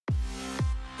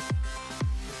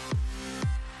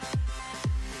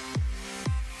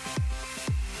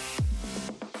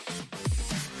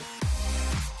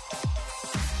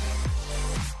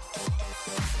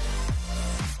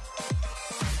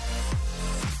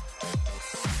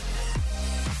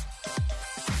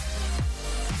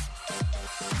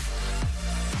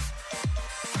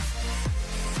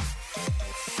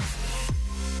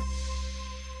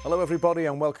Hello everybody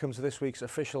and welcome to this week's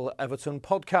official Everton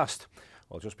podcast.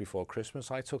 Well, just before Christmas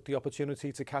I took the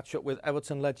opportunity to catch up with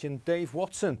Everton legend Dave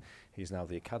Watson. He's now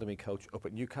the academy coach up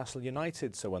at Newcastle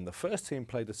United, so when the first team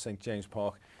played at St James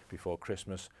Park before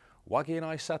Christmas, Waggy and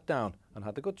I sat down and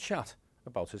had a good chat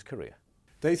about his career.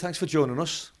 Dave, thanks for joining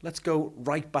us. Let's go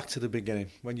right back to the beginning.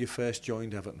 When you first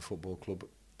joined Everton Football Club,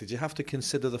 did you have to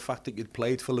consider the fact that you'd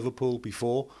played for Liverpool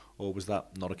before, or was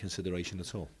that not a consideration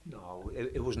at all? No,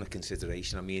 it wasn't a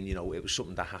consideration. I mean, you know, it was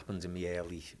something that happened in my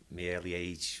early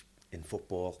age in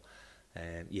football.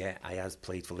 I had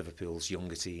played for Liverpool's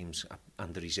younger teams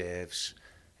and the reserves.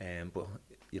 But,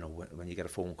 you know, when you get a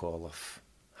phone call off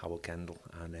Howard Kendall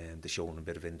and they're showing a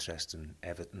bit of interest in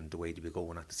Everton, the way they were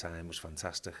going at the time was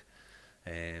fantastic.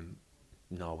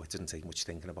 No, it didn't take much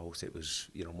thinking about. It was,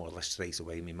 you know, more or less straight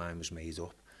away my mind was made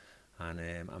up.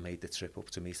 And I made the trip up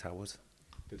to meet Howard.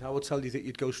 Did Howard tell you that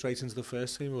you'd go straight into the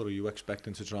first team, or are you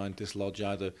expecting to try and dislodge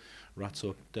either Rats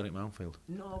or Derek Mountfield?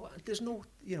 No, there's no,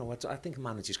 you know, I think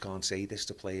managers can't say this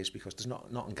to players because there's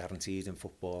nothing guaranteed in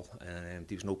football. There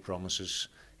was no promises.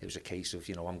 It was a case of,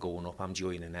 you know, I'm going up, I'm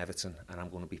joining Everton, and I'm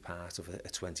going to be part of a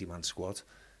 20-man squad.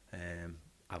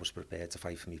 I was prepared to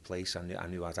fight for my place. I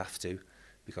knew I'd have to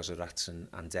because of Rats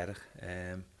and Derek.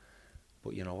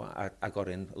 But, you know, I got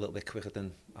in a little bit quicker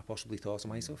than I possibly thought I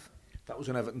might have. That was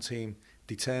an Everton team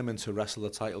determined to wrestle the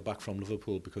title back from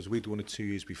Liverpool because we'd won it 2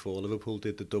 years before. Liverpool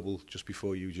did the double just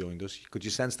before you joined us. Could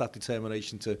you sense that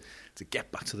determination to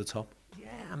get back to the top? Yeah,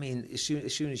 I mean, as soon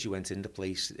as you went into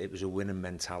place, it was a winning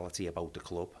mentality about the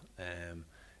club.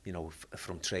 You know,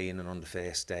 from training on the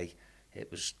first day, there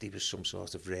was some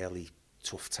sort of really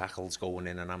tough tackles going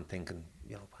in, and I'm thinking,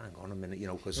 you know, hang on a minute, you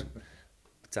know, because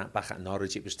back at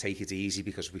Norwich it was take it easy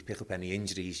because if we pick up any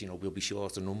injuries, you know, we'll be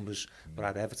short of numbers. But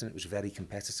at Everton it was very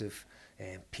competitive.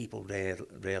 People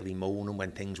rarely moaning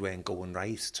when things weren't going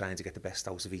right, trying to get the best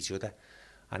out of each other.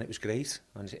 And it was great.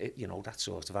 And, you know, that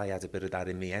sort of, I had a bit of that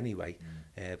in me anyway,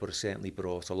 but it certainly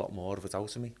brought a lot more of it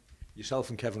out of me. Yourself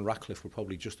and Kevin Ratcliffe were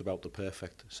probably just about the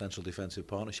perfect central defensive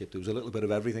partnership. There was a little bit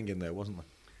of everything in there, wasn't there?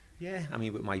 Yeah, I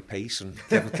mean, with my pace and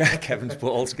Kevin's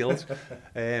ball skills.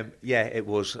 Yeah, it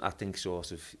was, I think,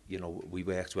 sort of, you know, we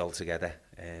worked well together.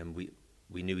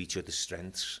 We knew each other's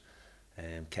strengths.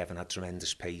 Kevin had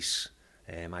tremendous pace.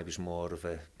 I was more of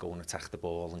a go and attack the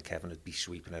ball, and Kevin would be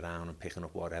sweeping around and picking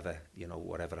up whatever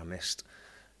I missed.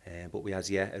 But we had,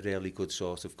 a really good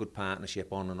good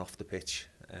partnership on and off the pitch.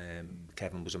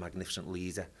 Kevin was a magnificent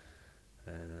leader.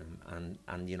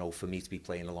 And you know, for me to be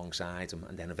playing alongside him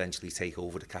and then eventually take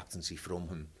over the captaincy from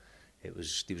him, there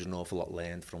was an awful lot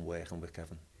learned from working with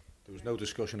Kevin. There was no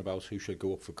discussion about who should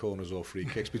go up for corners or free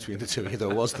kicks between the two of you,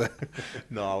 though, was there?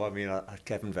 No, I mean,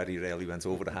 Kevin very rarely went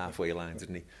over the halfway line,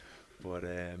 didn't he? But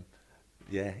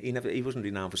yeah, he wasn't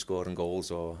renowned for scoring goals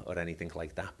or anything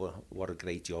like that, but what a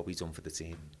great job he's done for the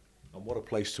team. And what a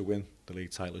place to win the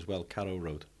league title as well, Carrow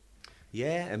Road.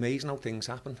 Yeah, amazing how things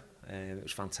happen. It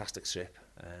was a fantastic trip.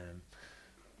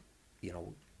 You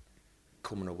know,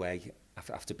 coming away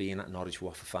after being at Norwich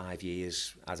for 5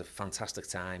 years, I had a fantastic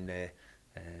time there.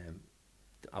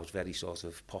 I was very sort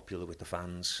of popular with the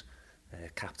fans,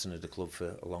 captain of the club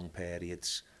for long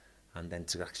periods, and then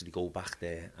to actually go back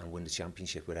there and win the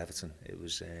championship with Everton, it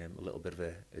was a little bit of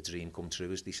a dream come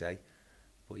true, as they say.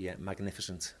 But yeah,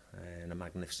 magnificent, and a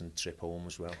magnificent trip home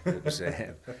as well.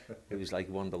 It was like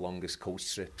one of the longest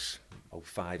coach trips, about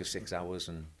 5 or 6 hours,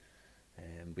 and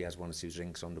we had 1 or 2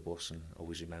 drinks on the bus, and I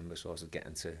always remember sort of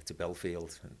getting to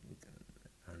Belfield,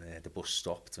 and the bus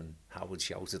stopped, and Howard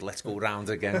shouted, "Let's go round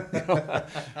again." You know,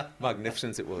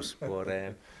 magnificent it was. But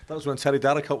that was when Terry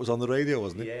Darricott was on the radio,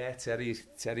 wasn't he? Yeah,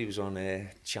 Terry was on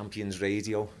Champions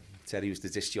Radio. Terry was the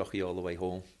disc jockey all the way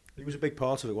home. He was a big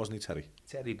part of it, wasn't he, Terry?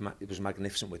 Terry was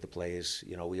magnificent with the players.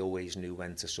 You know, we always knew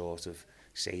when to sort of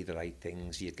say the right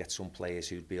things. You'd get some players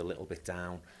who'd be a little bit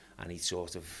down, and he'd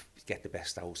sort of get the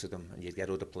best out of them. And you'd get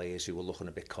other players who were looking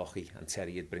a bit cocky, and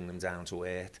Terry would bring them down to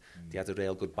earth. They had a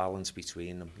real good balance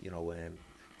between them. You know,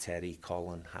 Terry,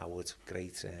 Colin, Howard,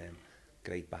 great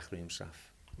backroom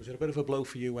staff. Was it a bit of a blow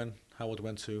for you when Howard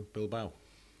went to Bilbao?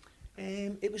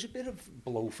 It was a bit of a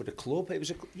blow for the club. It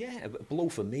was a blow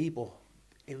for me, but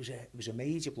it was a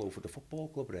major blow for the football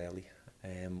club, really.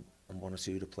 And 1 or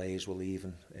 2 of the players were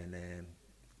leaving, and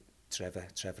Trevor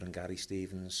and Gary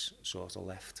Stevens sort of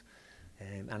left.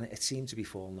 And it seemed to be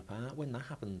falling apart when that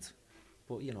happened.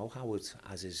 But, you know, Howard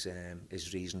has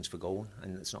his reasons for going,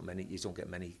 and it's not many. You don't get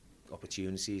many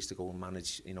opportunities to go and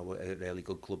manage, you know, a really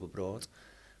good club abroad.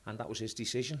 And that was his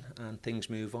decision, and things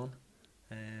move on.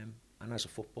 And as a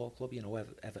football club, you know,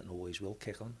 Everton always will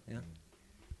kick on. Yeah.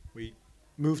 We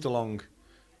moved along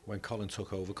when Colin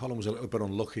took over. Colin was a little bit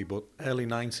unlucky, but early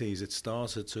 90s it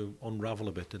started to unravel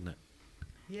a bit, didn't it?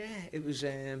 Yeah, it was,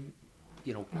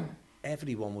 you know,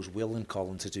 everyone was willing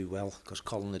Colin to do well, because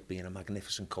Colin had been a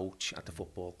magnificent coach at the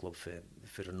football club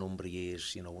for a number of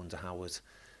years, you know, under Howard.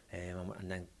 And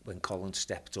then when Colin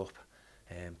stepped up,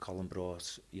 Colin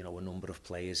brought, you know, a number of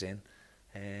players in.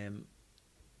 And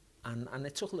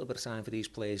it took a little bit of time for these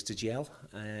players to gel,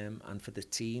 and for the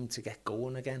team to get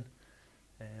going again.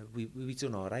 We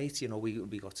done all right, you know,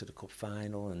 we got to the cup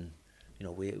final, and, you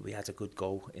know, we had a good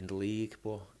go in the league,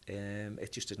 but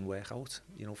it just didn't work out,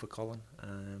 you know, for Colin.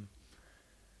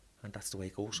 And that's the way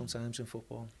it goes sometimes in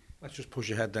football. Let's just push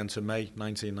ahead then to May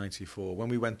 1994. When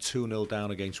we went 2-0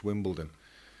 down against Wimbledon,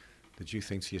 did you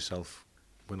think to yourself,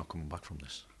 we're not coming back from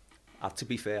this? To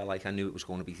be fair, like, I knew it was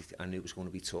going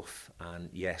to be tough, and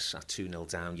yes, at 2-0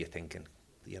 down, you're thinking,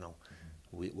 you know,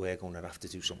 we're going to have to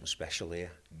do something special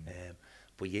here.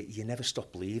 But you never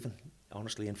stop believing.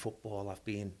 Honestly, in football, I've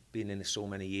been in it so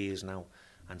many years now,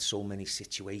 and so many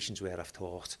situations where I've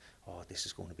thought, oh, this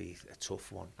is going to be a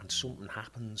tough one, and something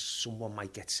happens, someone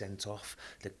might get sent off,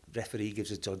 the referee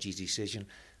gives a dodgy decision,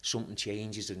 something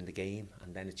changes in the game,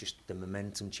 and then the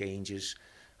momentum changes,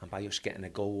 and by us getting a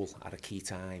goal at a key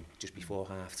time, just before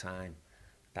half-time,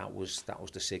 that was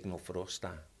the signal for us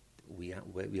that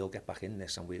we'll get back in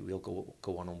this, and we'll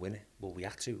go on and win it. Well, we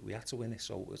had to win it,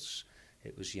 so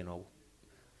it was, you know,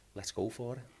 let's go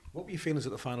for it. What were your feelings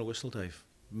at the final whistle, Dave?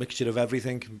 Mixture of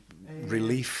everything,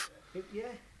 relief?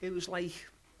 It was like,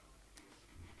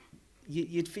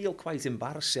 you'd feel quite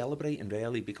embarrassed celebrating,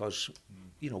 really, because,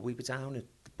 you know, we were down at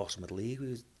the bottom of the league,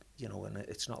 you know, and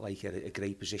it's not like a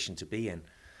great position to be in.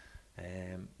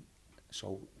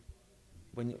 So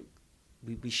when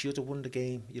we should have won the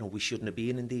game, you know, we shouldn't have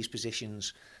been in these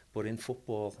positions, but in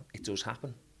football it does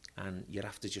happen, and you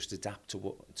have to just adapt to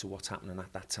what's happening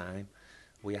at that time.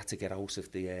 We had to get out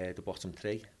of the bottom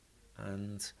three,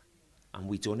 and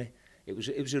we done it. It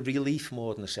was a relief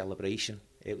more than a celebration.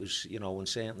 It was, you know, and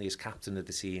certainly as captain of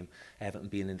the team, Everton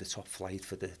being in the top flight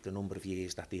for the number of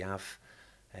years that they have,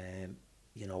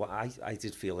 you know, I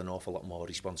did feel an awful lot more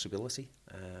responsibility.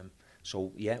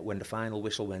 So yeah, when the final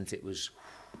whistle went, it was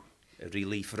a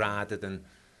relief rather than,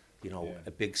 you know,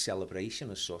 a big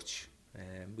celebration as such.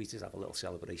 We did have a little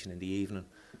celebration in the evening,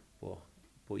 but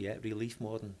yeah, relief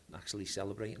more than actually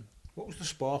celebrating. What was the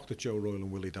spark that Joe Royle and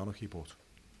Willie Donachie brought?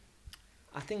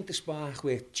 I think the spark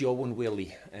with Joe and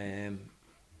Willie,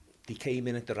 they came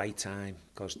in at the right time,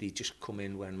 because they just come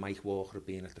in when Mike Walker had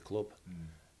been at the club.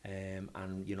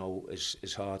 And, you know,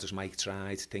 as hard as Mike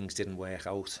tried, things didn't work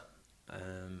out.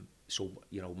 So,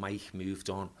 you know, Mike moved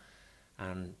on,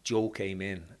 and Joe came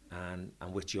in, and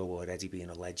with Joe already being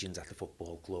a legend at the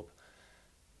football club,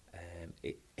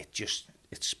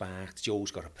 it sparked.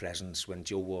 Joe's got a presence. When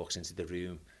Joe walks into the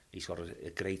room, he's got a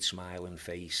great smiling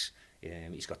face.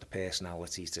 He's got the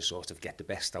personality to sort of get the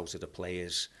best out of the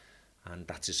players, and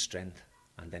that's his strength.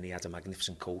 And then he had a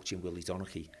magnificent coach in Willie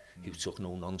Donachie, who took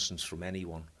no nonsense from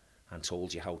anyone and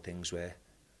told you how things were.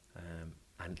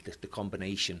 And the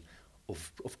combination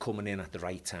of coming in at the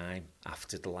right time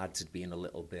after the lads had been a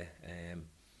little bit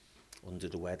under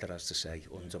the weather, as to say,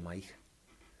 under Mike.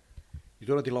 You'd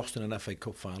already lost in an FA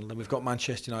Cup final, then we've got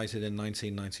Manchester United in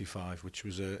 1995, which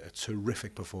was a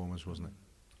terrific performance, wasn't it?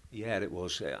 Yeah, it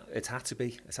was. It had to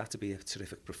be. It had to be a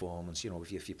terrific performance. You know,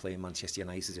 if you're playing Manchester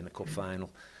United in a cup final,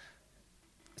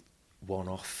 one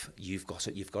off, you've got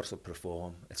to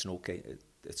perform. It's no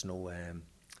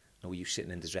you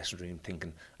sitting in the dressing room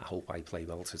thinking, I hope I play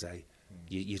well today.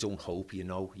 You don't hope, you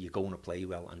know, you're going to play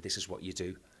well, and this is what you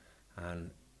do.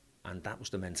 And that was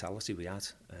the mentality we had.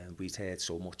 We'd heard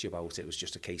so much about it. It was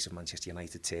just a case of Manchester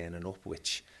United turning up,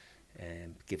 which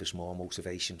gave us more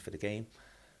motivation for the game.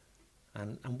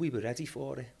 And we were ready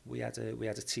for it. We had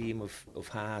a team of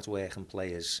hard-working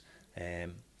players,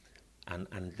 and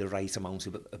the right amount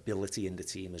of ability in the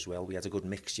team as well. We had a good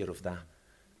mixture of that,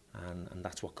 and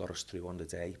that's what got us through on the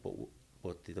day.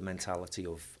 But the mentality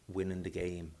of winning the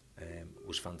game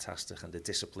was fantastic, and the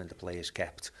discipline the players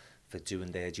kept for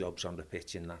doing their jobs on the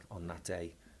pitch on that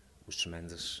day was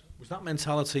tremendous. Was that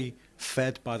mentality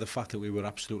fed by the fact that we were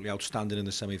absolutely outstanding in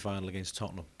the semi-final against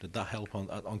Tottenham? Did that help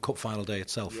on cup final day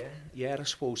itself? Yeah, I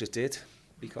suppose it did,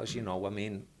 because, you know, I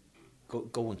mean,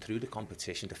 going through the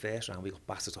competition, the first round we got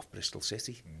battered off Bristol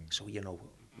City, so, you know,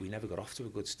 we never got off to a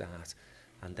good start.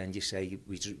 And then you say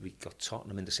we got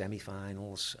Tottenham in the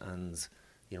semi-finals, and,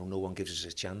 you know, no one gives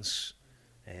us a chance,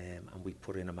 and we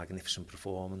put in a magnificent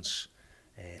performance,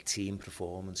 team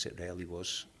performance. It really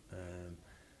was.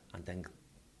 And then,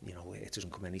 you know, it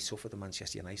doesn't come any tougher than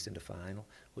Manchester United in the final.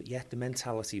 But yeah, the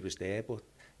mentality was there, but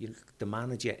the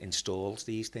manager installs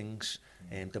these things,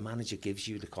 and the manager gives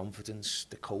you the confidence.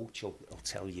 The coach will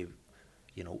tell you,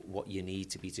 you know, what you need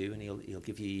to be doing. He'll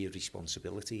give you your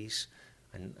responsibilities,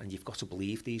 and you've got to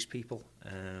believe these people.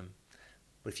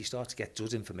 But if you start to get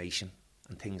dud information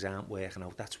and things aren't working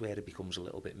out, that's where it becomes a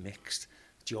little bit mixed.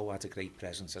 Joe had a great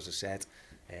presence, as I said.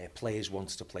 Players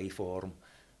wanted to play for him,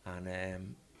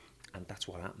 and that's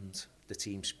what happened. The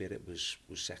team spirit was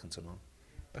second to none.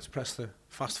 Let's press the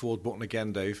fast forward button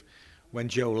again, Dave. When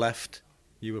Joe left,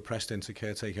 you were pressed into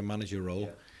caretaker-manager role.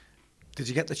 Yeah. Did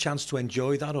you get the chance to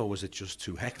enjoy that, or was it just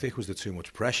too hectic? Was there too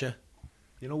much pressure?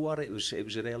 You know what? It was a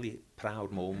really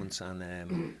proud moment,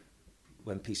 and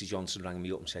when Peter Johnson rang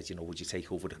me up and said, you know, would you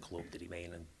take over the club? Did he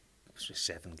mean? And it was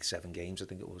seven games, I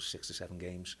think it was 6 or 7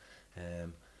 games.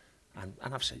 And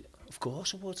I've said, of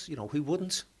course I would. You know, who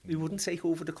wouldn't? Who wouldn't take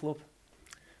over the club?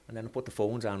 And then I put the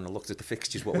phone down and I looked at the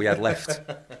fixtures, what we had left.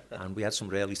 And we had some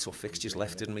really tough fixtures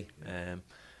left, didn't we? And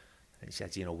he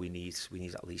said, you know, we need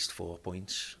at least 4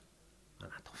 points.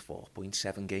 And I thought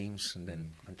 4.7 games, and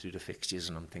then went through the fixtures,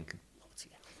 and I'm thinking,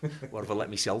 what have I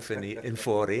let myself in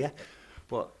for here?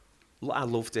 But I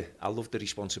loved it. I loved the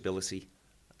responsibility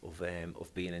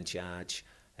of being in charge.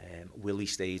 Willie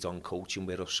stayed on coaching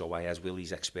with us, so I had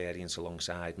Willie's experience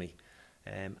alongside me.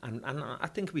 And I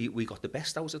think we got the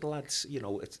best out of the lads. You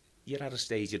know, you're at a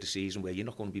stage of the season where you're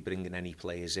not going to be bringing any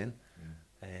players in.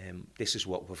 This is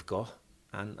what we've got,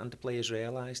 and the players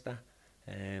realised that.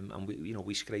 And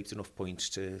we scraped enough points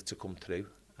to come through,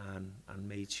 and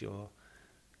made sure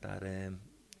that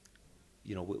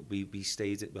we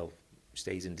stayed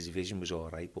in the division was all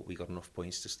right, but we got enough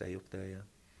points to stay up there. Yeah.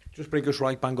 Just bring us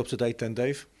right bang up to date then,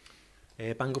 Dave.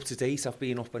 Bang up to date. I've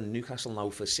been up in Newcastle now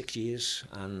for 6 years,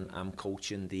 and I'm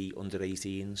coaching the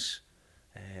under-18s.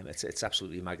 It's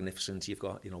absolutely magnificent. You've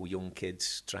got young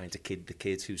kids trying to kid the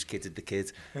kid who's kidded the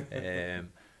kid.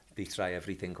 They try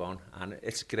everything on, and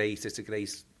it's great. It's a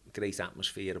great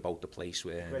atmosphere about the place.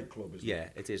 Where great club, isn't it? Yeah,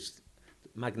 it is.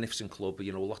 Magnificent club.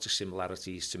 You know, lots of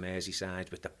similarities to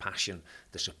Merseyside with the passion,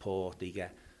 the support they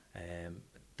get.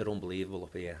 They're unbelievable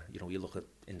up here. You know, you look at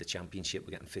in the Championship,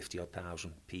 we're getting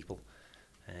 50,000 people.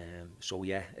 So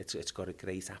yeah, it's got a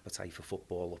great appetite for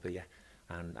football up here,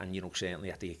 and certainly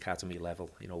at the academy level,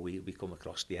 we come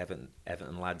across the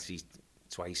Everton lads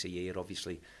twice a year,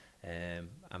 obviously. And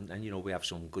we have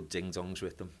some good ding-dongs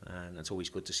with them, and it's always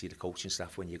good to see the coaching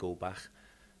staff when you go back.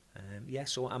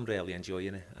 So I'm really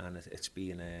enjoying it, and it's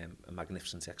been a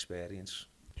magnificent experience.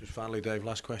 Just finally, Dave,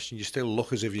 last question. You still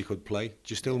look as if you could play. Do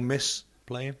you still miss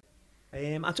playing?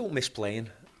 I don't miss playing.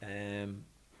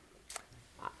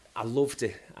 I loved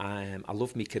it. I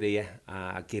loved my career.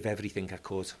 I gave everything I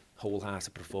could,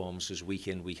 wholehearted performances week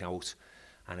in, week out.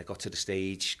 And I got to the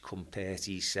stage, come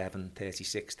 37,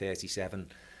 36,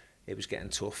 37, it was getting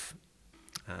tough.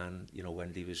 And,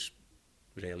 when there was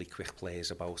really quick players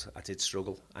about, I did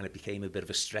struggle. And it became a bit of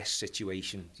a stress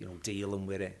situation, dealing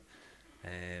with it.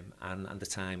 And the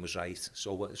time was right.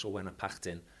 So when I packed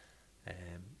in,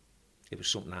 it was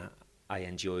something that I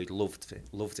enjoyed, loved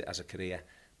it as a career,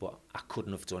 but I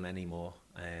couldn't have done any more.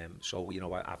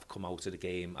 I've come out of the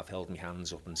game, I've held my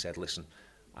hands up and said, listen,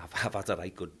 I've had a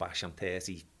right good bash. I'm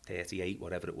 30, 38,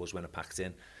 whatever it was when I packed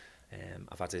in.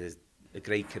 I've had a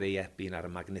great career, being at a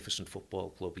magnificent football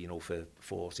club, for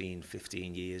 14,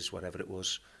 15 years, whatever it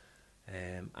was,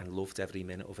 and loved every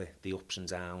minute of it, the ups and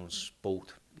downs,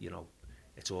 both,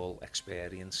 it's all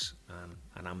experience,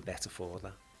 and I'm better for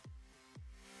that.